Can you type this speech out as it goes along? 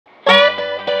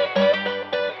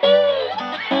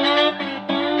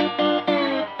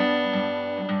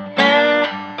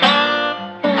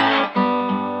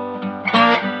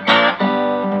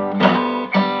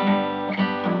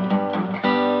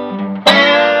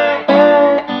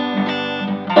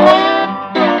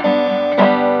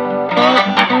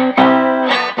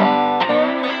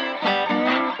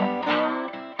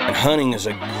hunting is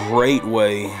a great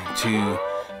way to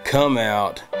come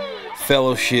out,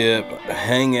 fellowship,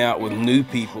 hang out with new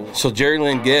people. So Jerry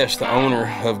Lynn Guest, the owner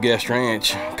of Guest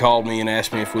Ranch, called me and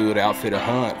asked me if we would outfit a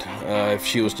hunt if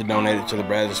she was to donate it to the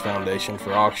Brazos Foundation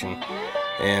for auction.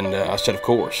 And I said, of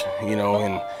course, you know,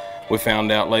 and we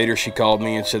found out later, she called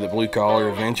me and said that Blue Collar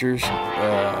Adventures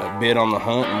bid on the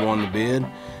hunt and won the bid.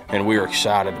 And we were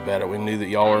excited about it. We knew that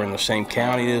y'all are in the same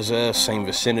county as us, same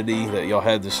vicinity, that y'all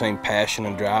had the same passion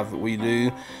and drive that we do.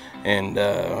 And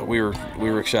we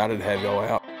were excited to have y'all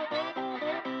out.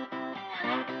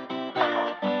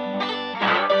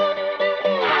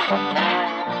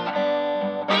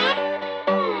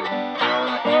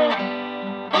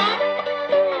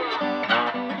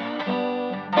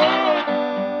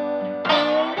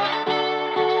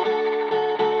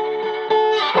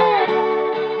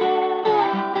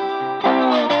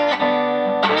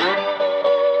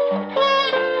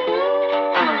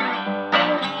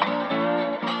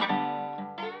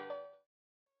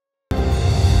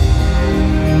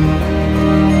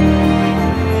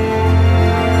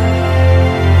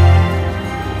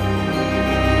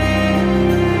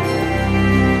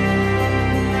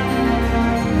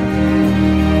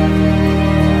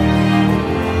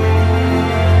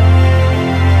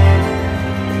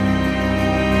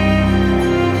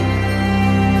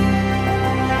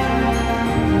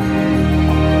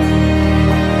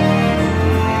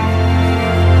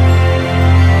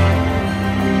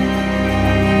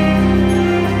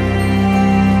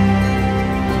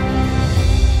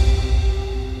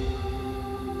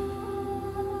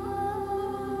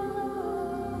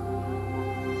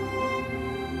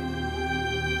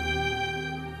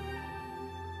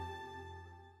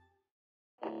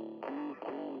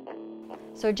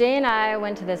 So Jay and I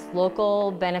went to this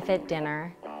local benefit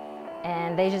dinner,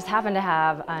 and they just happened to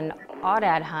have an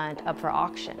aoudad hunt up for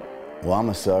auction. Well, I'm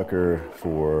a sucker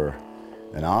for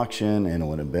an auction, and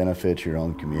when it benefits your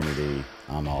own community,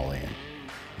 I'm all in.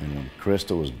 And when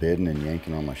Crystal was bidding and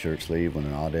yanking on my shirt sleeve when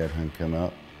an aoudad hunt come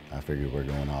up, I figured we're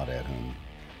going aoudad hunting.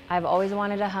 I've always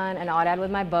wanted to hunt an aoudad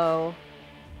with my bow,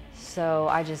 so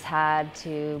I just had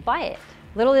to buy it.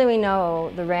 Little did we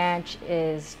know, the ranch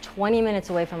is 20 minutes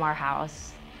away from our house.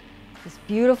 This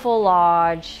beautiful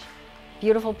lodge,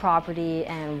 beautiful property,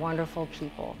 and wonderful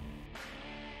people.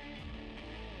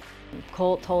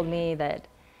 Colt told me that,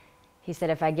 he said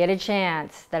if I get a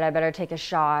chance that I better take a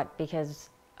shot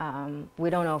because we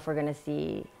don't know if we're gonna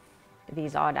see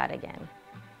these aoudad again.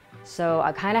 So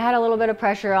I kind of had a little bit of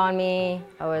pressure on me.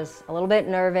 I was a little bit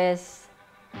nervous,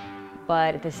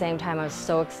 but at the same time I was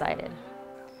so excited.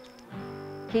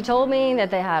 He told me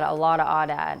that they had a lot of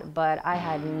aoudad, but I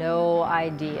had no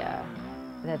idea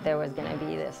that there was going to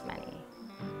be this many.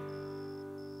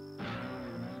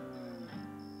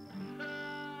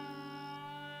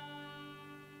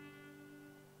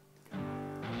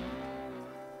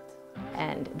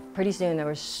 And pretty soon there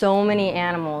were so many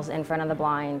animals in front of the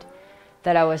blind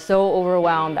that I was so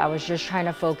overwhelmed. I was just trying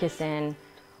to focus in.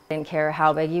 I didn't care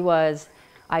how big he was.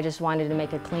 I just wanted to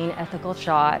make a clean, ethical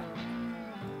shot.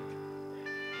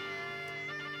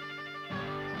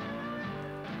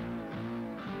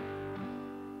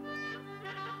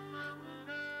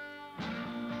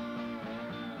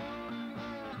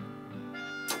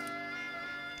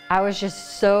 I was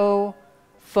just so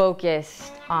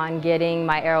focused on getting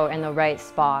my arrow in the right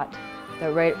spot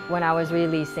that right when I was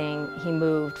releasing, he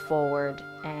moved forward,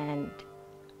 and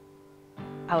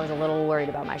I was a little worried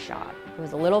about my shot. It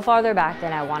was a little farther back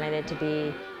than I wanted it to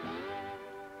be,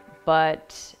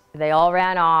 but they all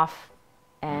ran off,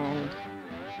 and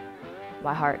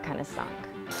my heart kind of sunk.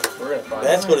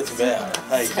 That's what it's about.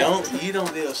 Hey, you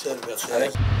don't be upset about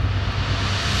that.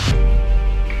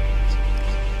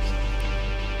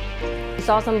 We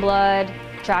saw some blood,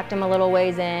 tracked him a little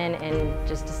ways in, and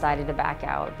just decided to back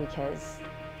out because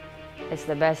it's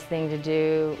the best thing to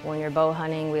do when you're bow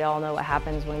hunting. We all know what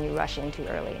happens when you rush in too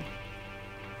early.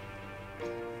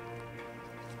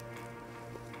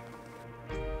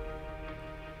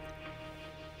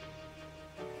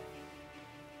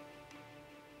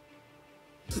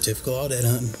 Typical aoudad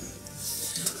hunting.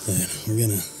 We're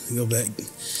gonna go back,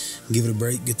 give it a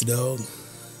break, get the dog,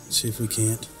 see if we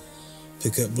can't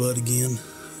pick up blood again.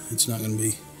 It's not gonna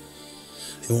be,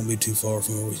 it won't be too far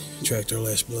from where we tracked our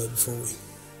last blood before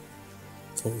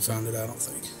we found it, I don't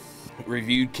think.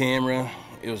 Reviewed camera,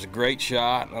 it was a great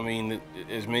shot. I mean,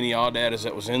 as many aoudad as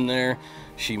that was in there,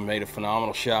 she made a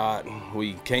phenomenal shot.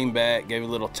 We came back, gave it a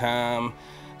little time,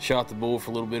 shot the bull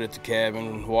for a little bit at the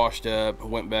cabin, washed up,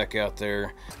 went back out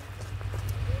there.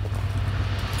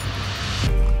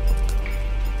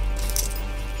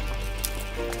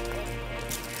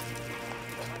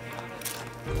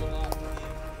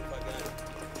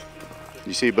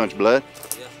 You see a bunch of blood?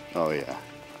 Yeah. Oh yeah.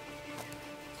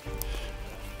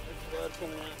 There's blood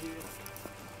coming out here.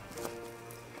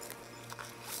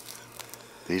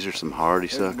 These are some hardy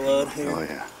suckers. Blood here. Oh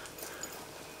yeah.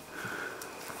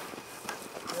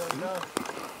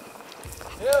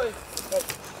 Billy. Hey,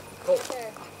 Cole.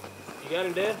 You got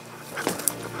him dead?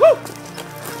 Woo!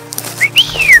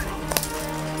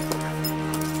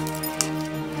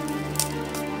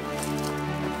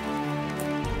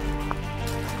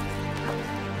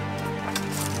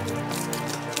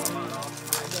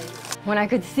 When I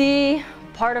could see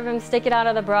part of him sticking out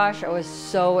of the brush, I was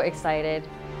so excited.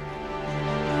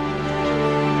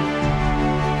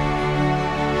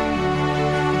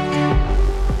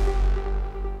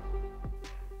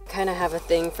 Kind of have a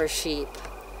thing for sheep.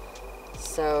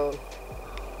 So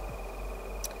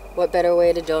what better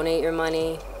way to donate your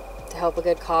money to help a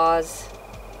good cause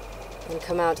than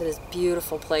come out to this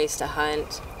beautiful place to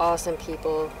hunt, awesome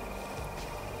people,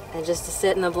 and just to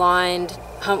sit in the blind,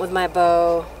 hunt with my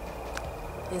bow,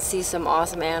 and see some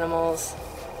awesome animals,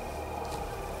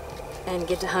 and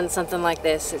get to hunt something like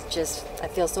this. It's just, I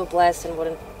feel so blessed, and what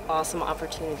an awesome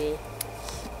opportunity.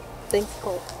 Thanks,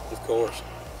 Cole. Of course.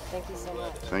 Thank you so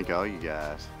much. Thank all you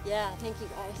guys. Yeah, thank you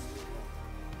guys.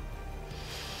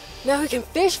 Now we can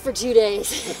fish for 2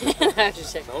 days. I'm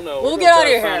just checking. Oh no, We'll get out of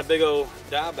here. Find a big old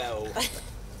dive bow.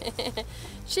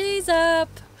 She's up.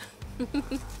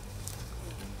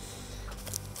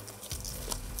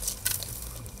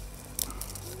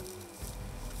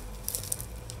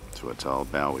 That's what it's all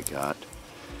about. We got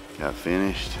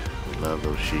finished. We love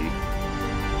those sheep.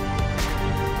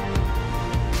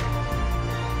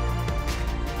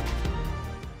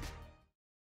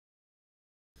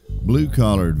 Blue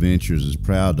Collar Adventures is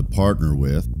proud to partner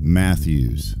with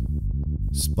Matthews,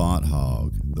 Spot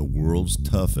Hog, the world's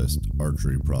toughest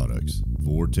archery products,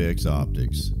 Vortex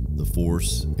Optics, the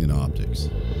force in optics,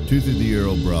 Tooth of the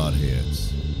Arrow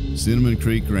Broadheads, Cinnamon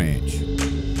Creek Ranch,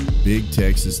 Big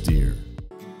Texas Deer.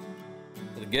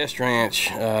 The Guest Ranch,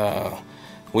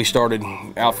 we started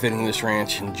outfitting this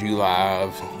ranch in July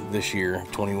of this year,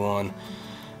 21.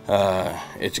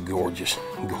 It's a gorgeous,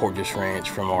 gorgeous ranch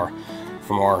from our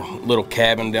little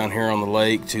cabin down here on the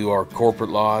lake to our corporate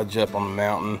lodge up on the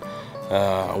mountain.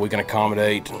 We can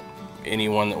accommodate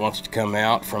anyone that wants to come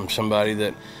out, from somebody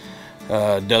that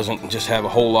doesn't just have a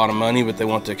whole lot of money but they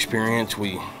want the experience.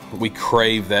 We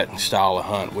crave that style of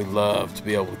hunt. We love to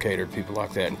be able to cater to people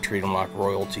like that and treat them like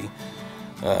royalty.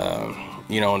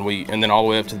 You know, and then all the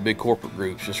way up to the big corporate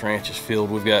groups. This ranch is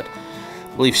filled. We've got,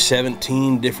 I believe,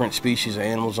 17 different species of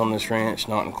animals on this ranch,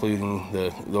 not including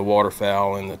the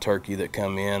waterfowl and the turkey that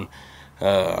come in.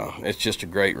 It's just a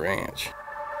great ranch.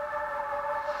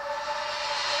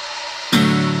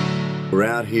 We're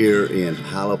out here in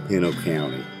Palo Pinto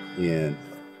County, and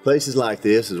places like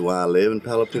this is why I live in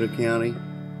Palo Pinto County.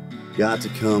 Got to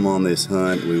come on this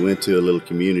hunt. We went to a little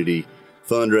community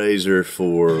fundraiser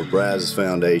for Brazos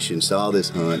Foundation, saw this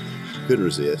hunt, couldn't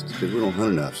resist because we don't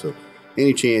hunt enough. So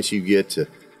any chance you get to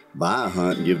buy a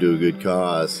hunt and give to a good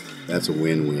cause, that's a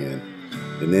win-win.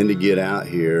 And then to get out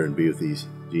here and be with these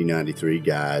G93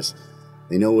 guys,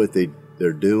 they know what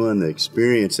they're doing. The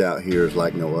experience out here is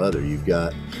like no other. You've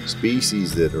got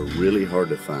species that are really hard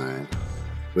to find.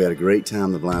 We had a great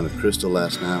time the blind with Crystal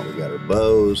last night. We got our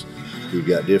bows, we've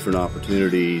got different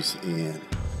opportunities, and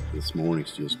this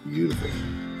morning's just beautiful.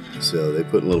 So they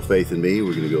put a little faith in me.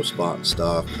 We're gonna go spot and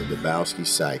stalk the Bowski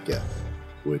Sika,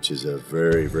 which is a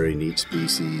very, very neat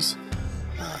species.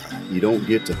 You don't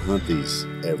get to hunt these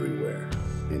everywhere.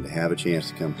 And to have a chance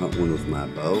to come hunt one with my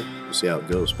bow, we'll see how it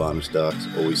goes. Spot and stalk's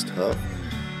always tough,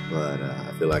 but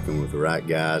I feel like I'm with the right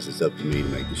guys. It's up to me to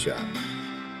make the shot.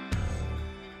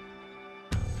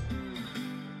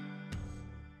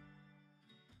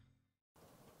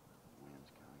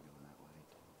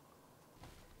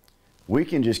 We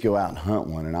can just go out and hunt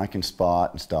one, and I can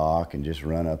spot and stalk and just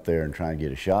run up there and try and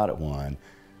get a shot at one,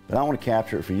 but I want to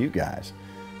capture it for you guys.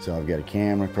 So I've got a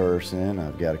camera person,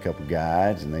 I've got a couple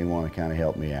guides, and they want to kind of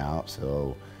help me out.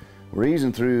 So we're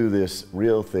easing through this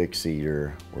real thick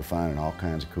cedar. We're finding all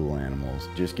kinds of cool animals.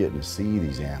 Just getting to see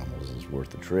these animals is worth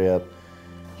the trip,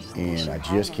 and I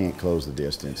just can't close the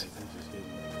distance.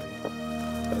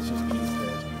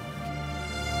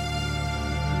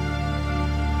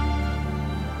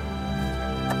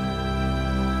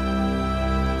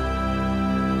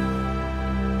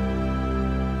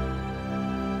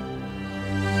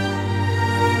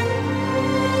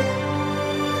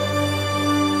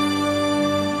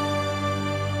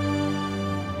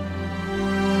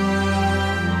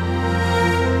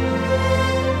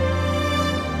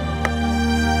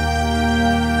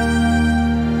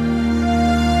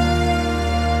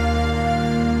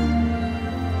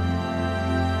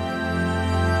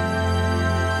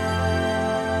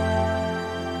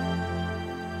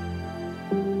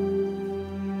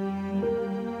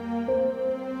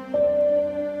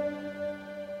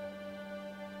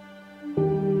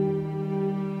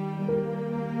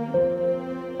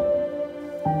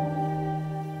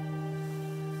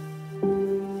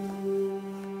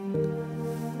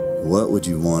 What would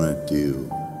you want to do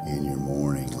in your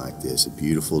morning like this? A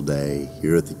beautiful day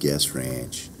here at the Guest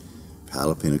Ranch,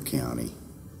 Palo Pinto County.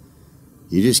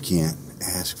 You just can't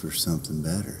ask for something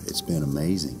better. It's been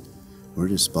amazing. We're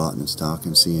just spotting and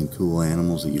stalking, seeing cool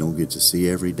animals that you don't get to see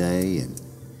every day. And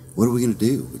what are we going to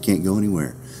do? We can't go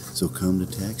anywhere. So come to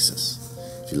Texas.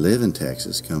 If you live in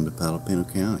Texas, come to Palo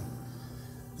Pinto County.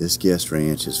 This Guest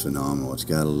Ranch is phenomenal. It's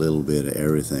got a little bit of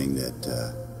everything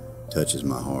that touches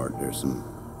my heart. There's some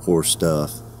horse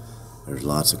stuff. There's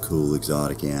lots of cool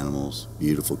exotic animals,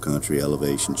 beautiful country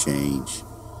elevation change,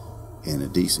 and a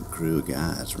decent crew of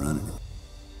guys running it.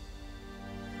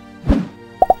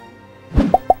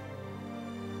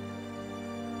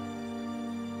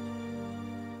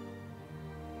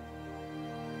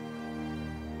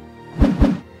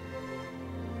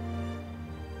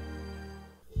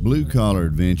 Blue Collar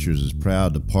Adventures is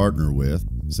proud to partner with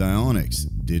Psionics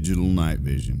Digital Night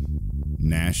Vision,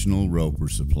 National Roper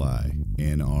Supply,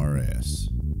 NRS,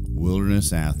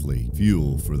 Wilderness Athlete,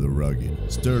 Fuel for the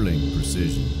Rugged, Sterling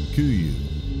Precision, Kuyu,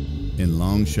 and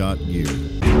Longshot Gear.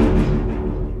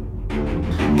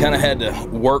 Kind of had to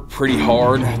work pretty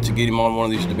hard to get him on one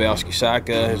of these Lebowski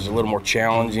Psycha. It was a little more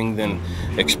challenging than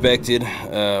expected.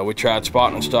 We tried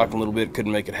spotting and stalking a little bit,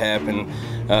 couldn't make it happen.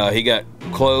 He got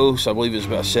close, I believe it was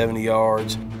about 70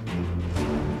 yards.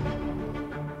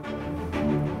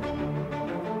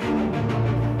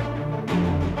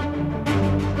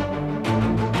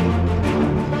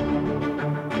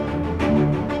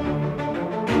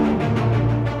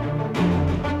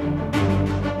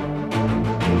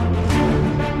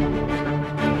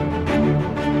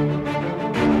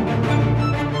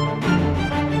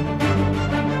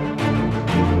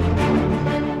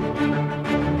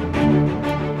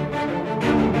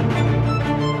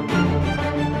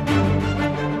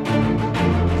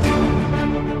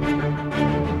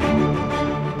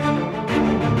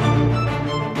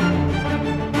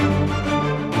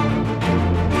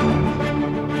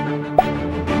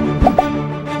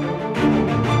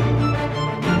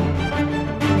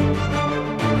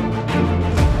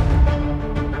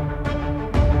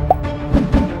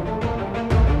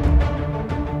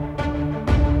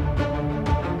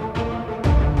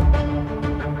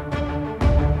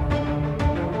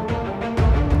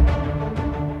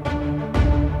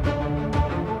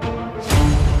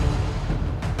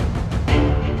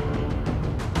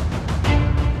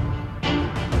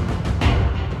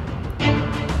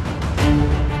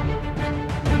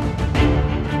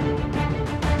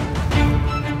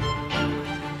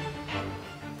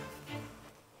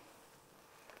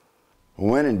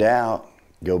 When in doubt,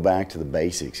 go back to the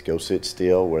basics. Go sit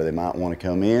still where they might want to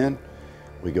come in.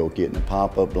 We go get in the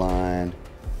pop-up blind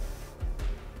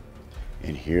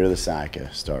and hear the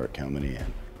Psycha start coming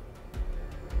in.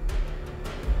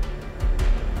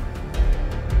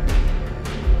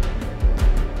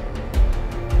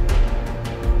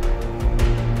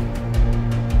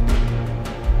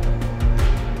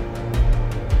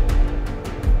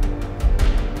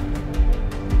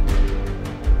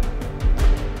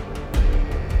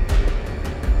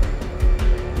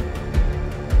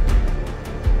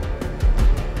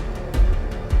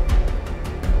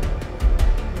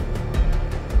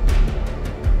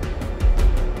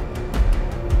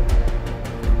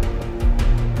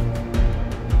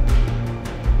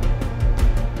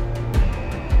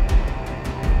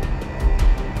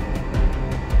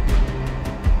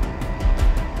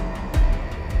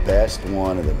 Best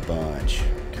one of the bunch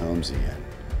comes in,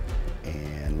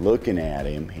 and looking at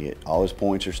him, all his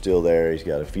points are still there. He's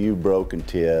got a few broken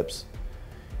tips,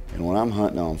 and when I'm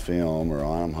hunting on film or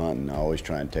when I'm hunting, I always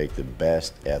try and take the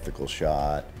best ethical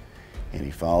shot. And he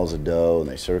follows a doe, and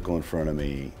they circle in front of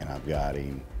me, and I've got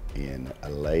him in a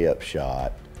layup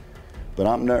shot. But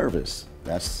I'm nervous.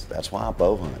 That's why I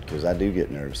bow hunt, because I do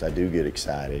get nervous. I do get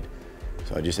excited.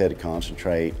 So I just had to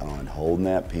concentrate on holding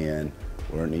that pin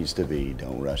where it needs to be.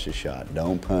 Don't rush a shot.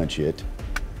 Don't punch it.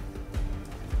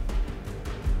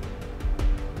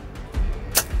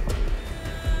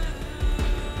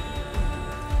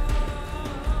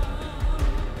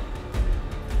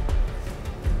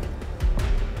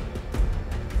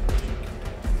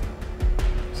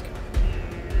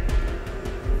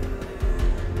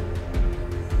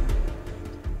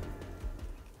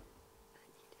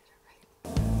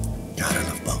 God, I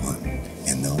love bow hunting,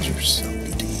 and those are so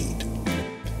good to eat.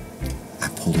 I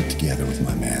pulled it together with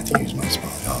my Matthews, my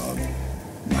spot hog.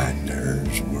 My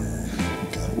nerves were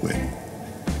going.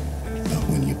 But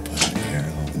when you put an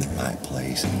arrow in the right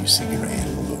place and you see your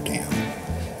animal go down,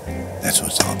 that's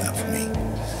what it's all about for me.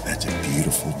 That's a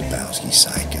beautiful Lebowski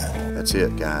Psycha. That's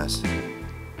it, guys.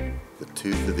 The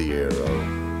tooth of the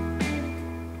arrow.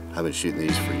 I've been shooting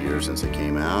these for years since they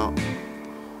came out.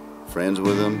 Friends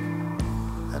with them.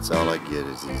 That's all I get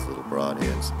is these little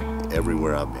broadheads.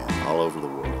 Everywhere I've been, all over the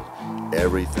world.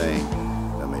 Everything,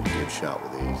 I made a good shot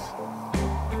with these.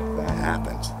 That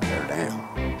happens, they're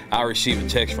down. I received a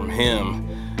text from him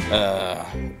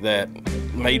that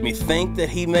made me think that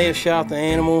he may have shot the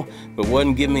animal, but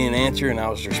wouldn't give me an answer, and I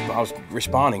was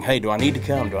responding, hey, do I need to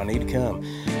come? Do I need to come?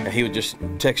 And he would just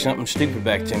text something stupid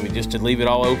back to me just to leave it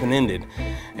all open-ended.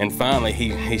 And finally,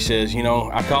 he says, you know,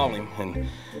 I called him, and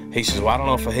he says, well, I don't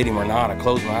know if I hit him or not. I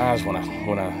closed my eyes when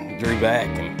I drew back,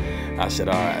 and I said,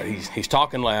 all right, he's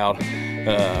talking loud,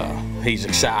 he's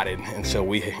excited, and so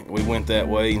we went that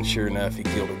way, and sure enough, he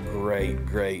killed a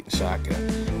great Sika.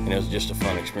 And it was just a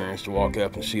fun experience to walk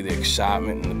up and see the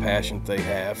excitement and the passion that they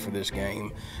have for this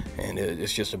game, and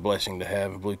it's just a blessing to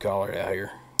have a blue collar out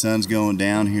here. Sun's going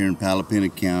down here in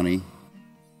Palapinta County,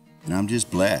 and I'm just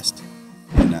blessed.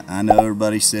 And I know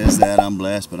everybody says that I'm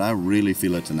blessed, but I really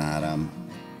feel it tonight. I'm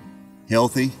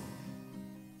healthy.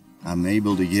 I'm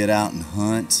able to get out and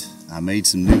hunt. I made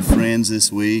some new friends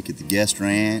this week at the guest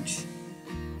ranch.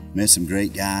 Met some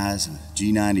great guys,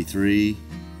 G93.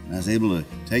 And I was able to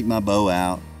take my bow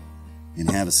out and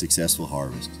have a successful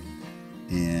harvest.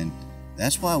 And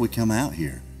that's why we come out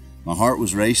here. My heart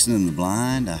was racing in the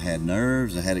blind. I had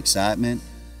nerves, I had excitement.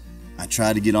 I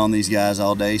tried to get on these guys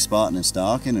all day spotting and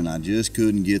stalking, and I just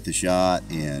couldn't get the shot.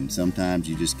 And sometimes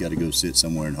you just got to go sit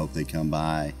somewhere and hope they come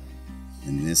by.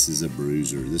 And this is a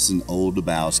bruiser. This is an old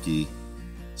Lebowski.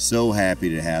 So happy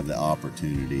to have the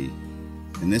opportunity.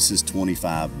 And this is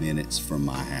 25 minutes from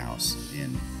my house,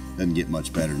 and doesn't get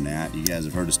much better than that. You guys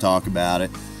have heard us talk about it.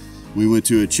 We went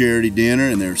to a charity dinner,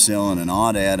 and they were selling an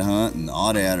aoudad hunt, and the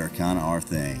aoudad are kind of our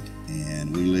thing.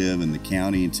 And we live in the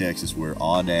county in Texas where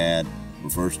aoudad were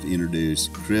first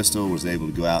introduced. Crystal was able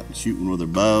to go out and shoot one with her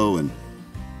bow, and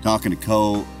talking to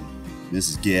Colt,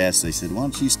 Mrs. Guest, they said, why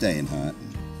don't you stay and hunt?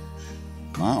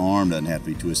 My arm doesn't have to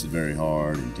be twisted very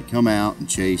hard, and to come out and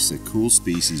chase a cool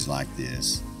species like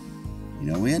this,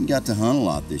 you know, we hadn't got to hunt a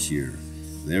lot this year.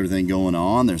 With everything going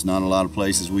on, there's not a lot of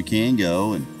places we can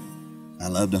go, and I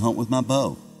love to hunt with my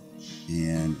bow.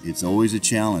 And it's always a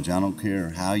challenge. I don't care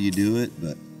how you do it,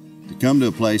 but to come to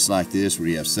a place like this where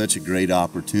you have such a great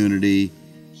opportunity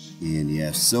and you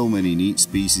have so many neat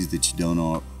species that you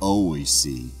don't always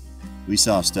see. We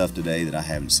saw stuff today that I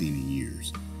haven't seen in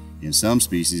years. And some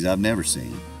species I've never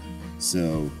seen.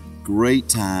 So great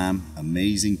time,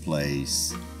 amazing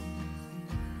place.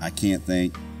 I can't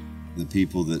thank the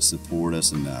people that support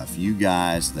us enough. You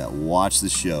guys that watch the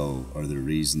show are the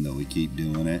reason that we keep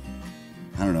doing it.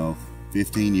 I don't know,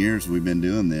 15 years we've been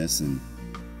doing this, and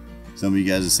some of you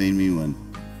guys have seen me when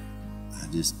I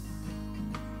just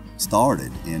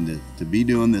started. And to be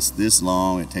doing this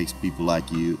long, it takes people like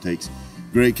you. It takes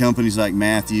great companies like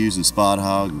Matthews and Spot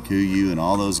Hog and Kuyu and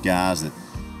all those guys that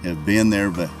have been there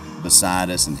beside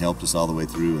us and helped us all the way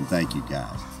through, and thank you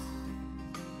guys.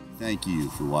 Thank you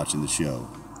for watching the show.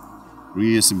 We're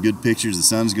gonna get some good pictures. The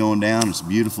sun's going down. It's a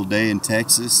beautiful day in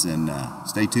Texas, and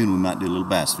stay tuned. We might do a little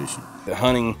bass fishing. The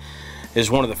hunting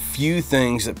is one of the few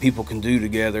things that people can do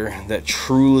together that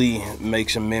truly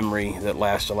makes a memory that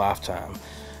lasts a lifetime.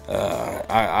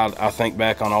 I think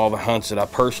back on all the hunts that I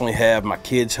personally have, my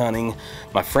kids hunting,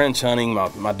 my friends hunting,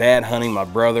 my dad hunting, my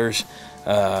brothers,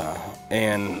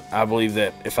 and I believe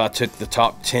that if I took the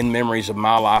top 10 memories of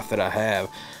my life that I have,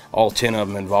 all 10 of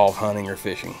them involve hunting or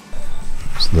fishing.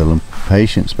 It's a little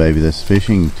patience, baby. This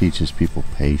fishing teaches people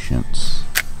patience.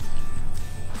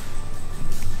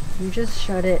 You just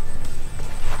shut it.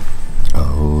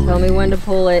 Oh. Tell me when to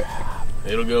pull it.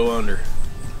 It'll go under.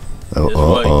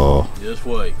 Oh, Just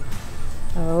wait.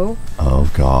 Oh. Oh,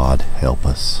 God, help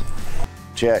us.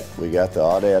 Check, we got the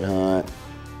aoudad hunt,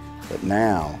 but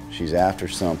now she's after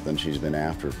something she's been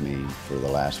after me for the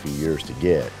last few years to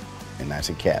get, and that's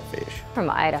a catfish. From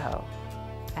Idaho,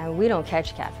 and we don't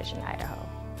catch catfish in Idaho.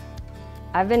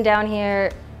 I've been down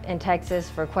here in Texas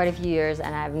for quite a few years,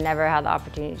 and I've never had the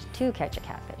opportunity to catch a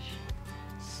catfish.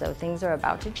 So things are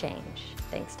about to change,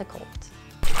 thanks to Colt.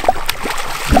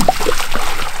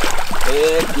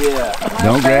 Heck yeah.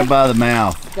 Don't grab by the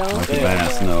mouth. Don't like the do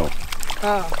bass, it. no.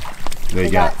 Oh. They They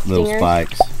got got little stingers?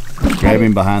 spikes. Grab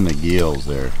him behind the gills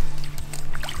there.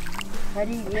 How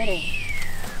do you get it?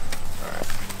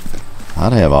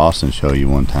 I'd have Austin show you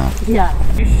one time. Yeah.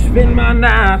 You spend my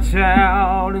nights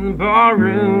out in the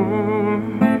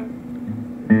barroom.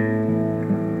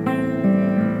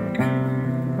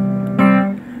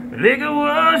 Liquor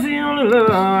was the only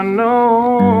love I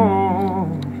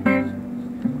know.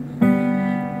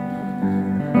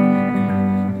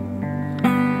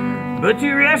 but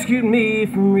you rescued me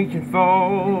from reaching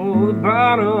for the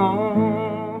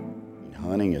bottom.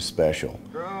 Hunting is special,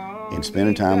 and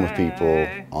spending time with people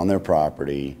on their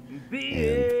property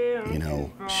and, you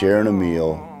know, sharing a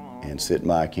meal and sitting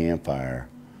by a campfire,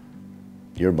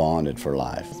 you're bonded for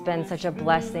life. It's been such a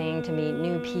blessing to meet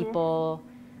new people.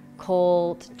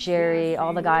 Colt, Jerry,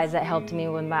 all the guys that helped me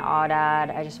with my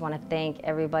aoudad. I just want to thank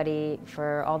everybody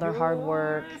for all their hard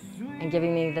work and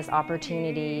giving me this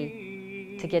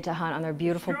opportunity to get to hunt on their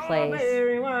beautiful place.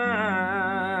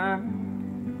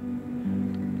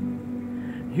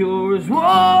 You're as warm